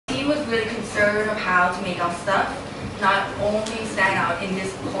was really concerned of how to make our stuff not only stand out in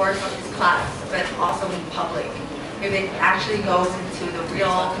this course of this class, but also in public. If it actually goes into the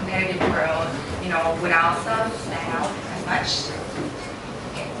real competitive world, would our stuff stand out as much?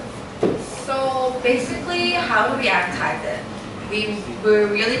 Okay. So basically, how do we advertise it? We're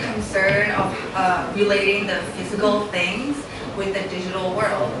really concerned of relating the physical things with the digital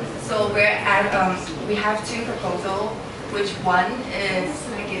world. So we have two proposals, which one is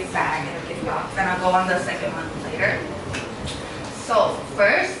a gift bag and a gift box, and I'll go on the second one later. So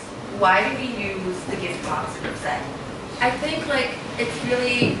first, why do we use the gift box set? I think it's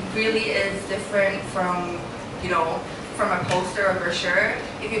really is different from from a poster or brochure.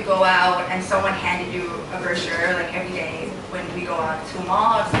 If you go out and someone handed you a brochure every day when we go out to a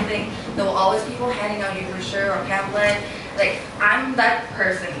mall or something, there will always be people handing out you a brochure or pamphlet. I'm that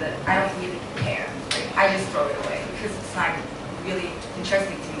person that I don't really care. I just throw it away because it's not really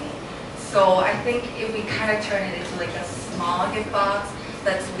interesting to me. So I think if we kind of turn it into a small gift box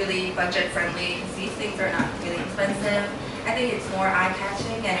that's really budget friendly, because these things are not really expensive, I think it's more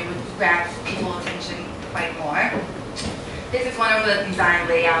eye-catching and it would grab people's attention quite more. This is one of the design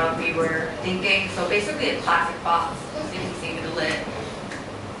layout we were thinking. So basically a plastic box, as you can see with the lid.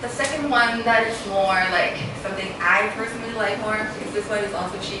 The second one that is more something I personally like more, because this one is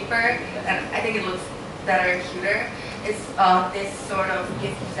also cheaper and I think it looks better and cuter. It's this sort of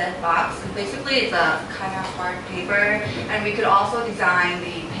gift set box. Basically it's a kind of hard paper, and we could also design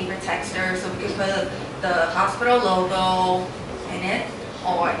the paper texture, so we could put the hospital logo in it,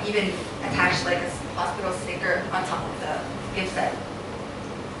 or even attach a hospital sticker on top of the gift set.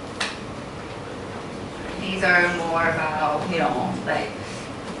 These are more about,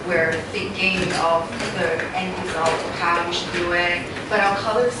 we're thinking of the end result of how we should do it, but our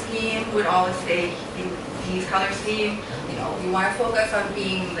color scheme would always stay in these color scheme. We want to focus on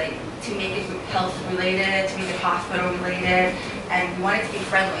being to make it health related, to make it hospital related, and we want it to be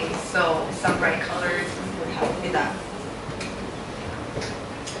friendly, so some bright colors would help with that.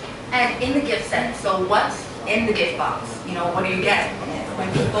 And in the gift set, so what's in the gift box? What do you get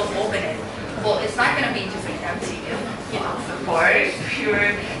when people open it? Well, it's not going to be just an empty gift, of course. If you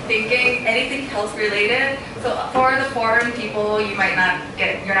were thinking anything health related, so for the foreign people, you're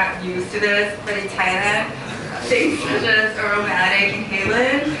not used to this, but in Thailand, things such as aromatic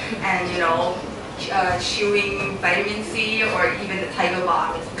inhalant and chewing vitamin C, or even the tiger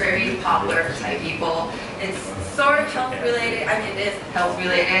balm is very popular for Thai people. It's sort of health related. I mean, it is health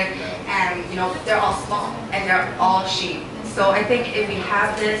related, and they're all small and they're all cheap. So I think if we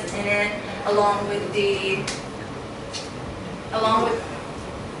have this in it, along with the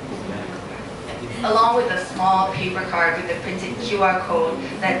small paper card with the printed QR code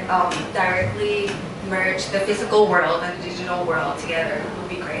that directly merge the physical world and the digital world together would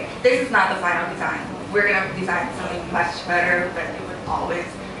be great. This is not the final design. We're going to design something much better, but it would always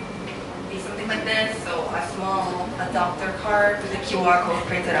be something like this. So a small adopter card with a QR code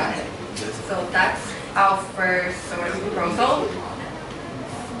printed on it. So that's our first sort of proposal.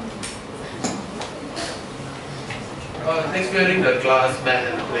 Next, we're doing the glass mat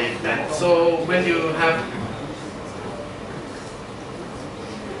and plate mat. So when you have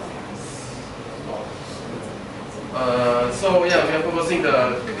we are proposing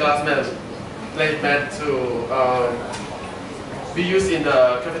the glass mat, plate mat to be used in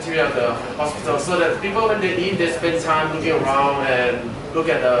the cafeteria of the hospital, so that people, when they eat, they spend time looking around and look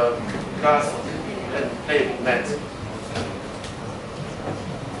at the glass and plate mat.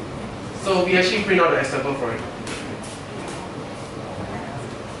 So we actually print out an example for it.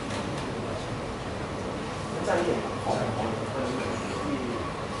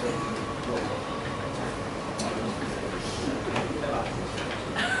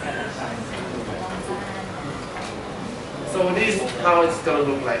 So this is how it's going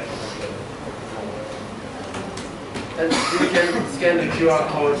to look like. And you can scan the QR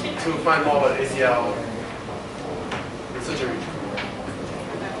code to find more about ACL surgery.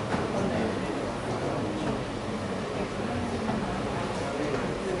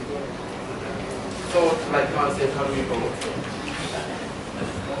 So, concept, how do we promote?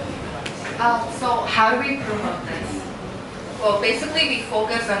 So how do we promote this? Well, basically we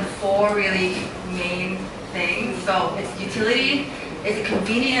focus on four really main things. So it's utility, is it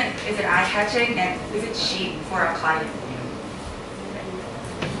convenient, is it eye-catching, and is it cheap for our client?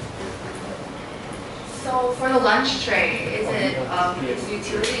 So for the lunch tray, is it its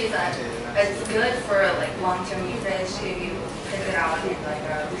utility, is that it's good for long-term usage if you print it out in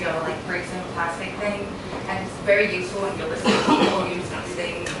a real bricks and plastic thing, and it's very useful and realistic. People use these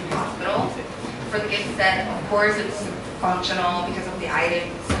things in hospitals. For the gift set, of course, it's functional because of the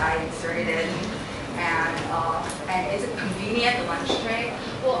items I inserted in. And is it convenient, the lunch tray?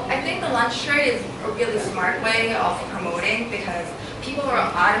 Well, I think the lunch tray is a really smart way of promoting because people are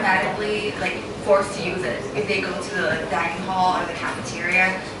automatically forced to use it. If they go to the dining hall or the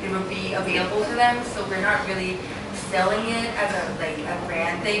cafeteria, it will be available to them. So we're not really selling it as a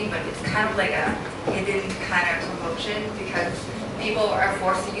brand thing, but it's kind of like a hidden kind of promotion because people are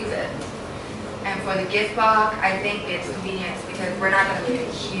forced to use it. And for the gift box, I think it's convenience because we're not going to make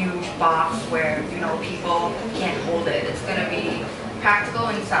a huge box where people can't hold it. It's going to be practical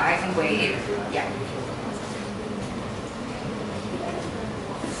in size and weight. Yeah.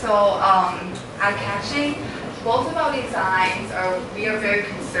 So eye-catching. Both of our designs we are very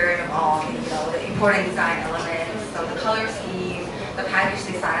concerned on the important design elements. So the color scheme, the package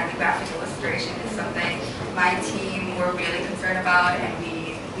design, the graphic illustration is something my team were really concerned about, and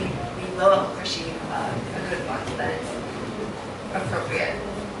we will appreciate a good one that's appropriate.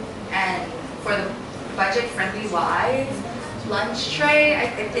 And for the budget-friendly wise, lunch tray,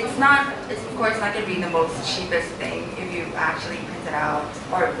 it's of course not going to be the most cheapest thing if you actually print it out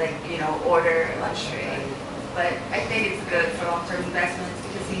or order a lunch tray. But I think it's good for long-term investments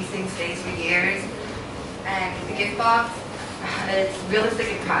because these things stay for years. And the gift box, it's realistic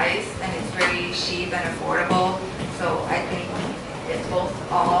in price and it's very cheap and affordable. So I think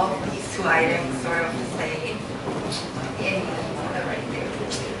all these two items sort of stay in the right there.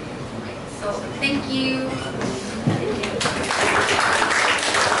 So thank you.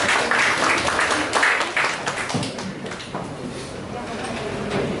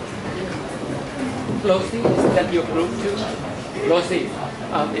 Rosie, is that your group too? Rosie,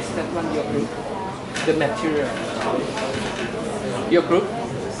 is that one your group? The material. Your group?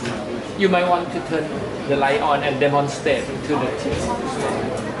 You might want to turn the light on and demonstrate to the team.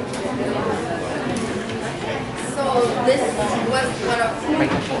 So this was one of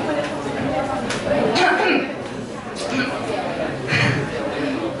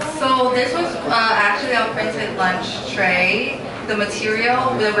So this was actually our printed lunch tray. The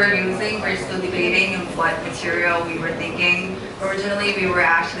material that we're using, we're still debating on what material we were thinking. Originally, we were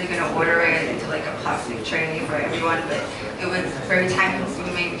actually going to order it into a plastic tray for everyone, but it was very time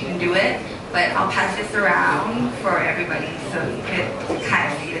consuming. We couldn't do it. But I'll pass this around for everybody so you could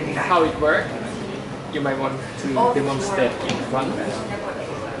kind of see the design. How it works? You might want to demonstrate in front.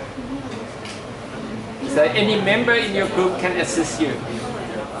 So any member in your group can assist you.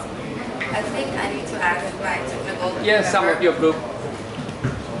 I think I need to ask my technical Yes, some of your group.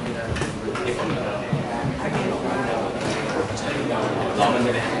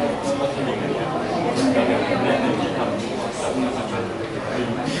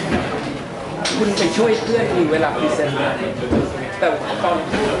 คุณไปช่วยเพื่อนอยู่เวลาพรีเซนต์แต่ตอน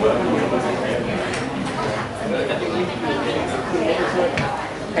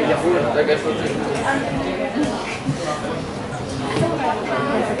ใครจะพูด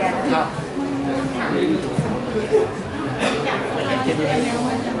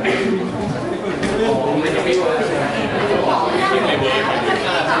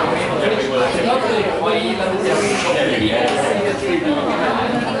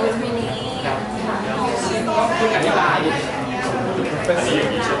ครับคุณอธิบายเป็นสีอย่า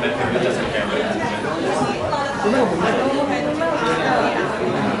งนี้ใช่ไหมถึงจะสแกนเลยคุณไม่ผมไม่เป็นตัว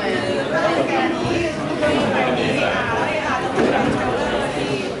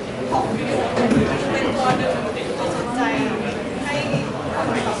หนึ่งตัวสนใจให้อย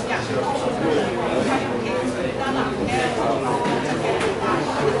ากด้านหลังแก้ว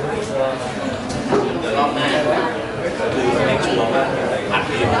รอบหน้าคือในช่วงอัดเ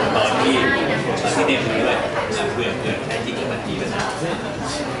รียนตอนที่เนมนี้เลยเพื่อน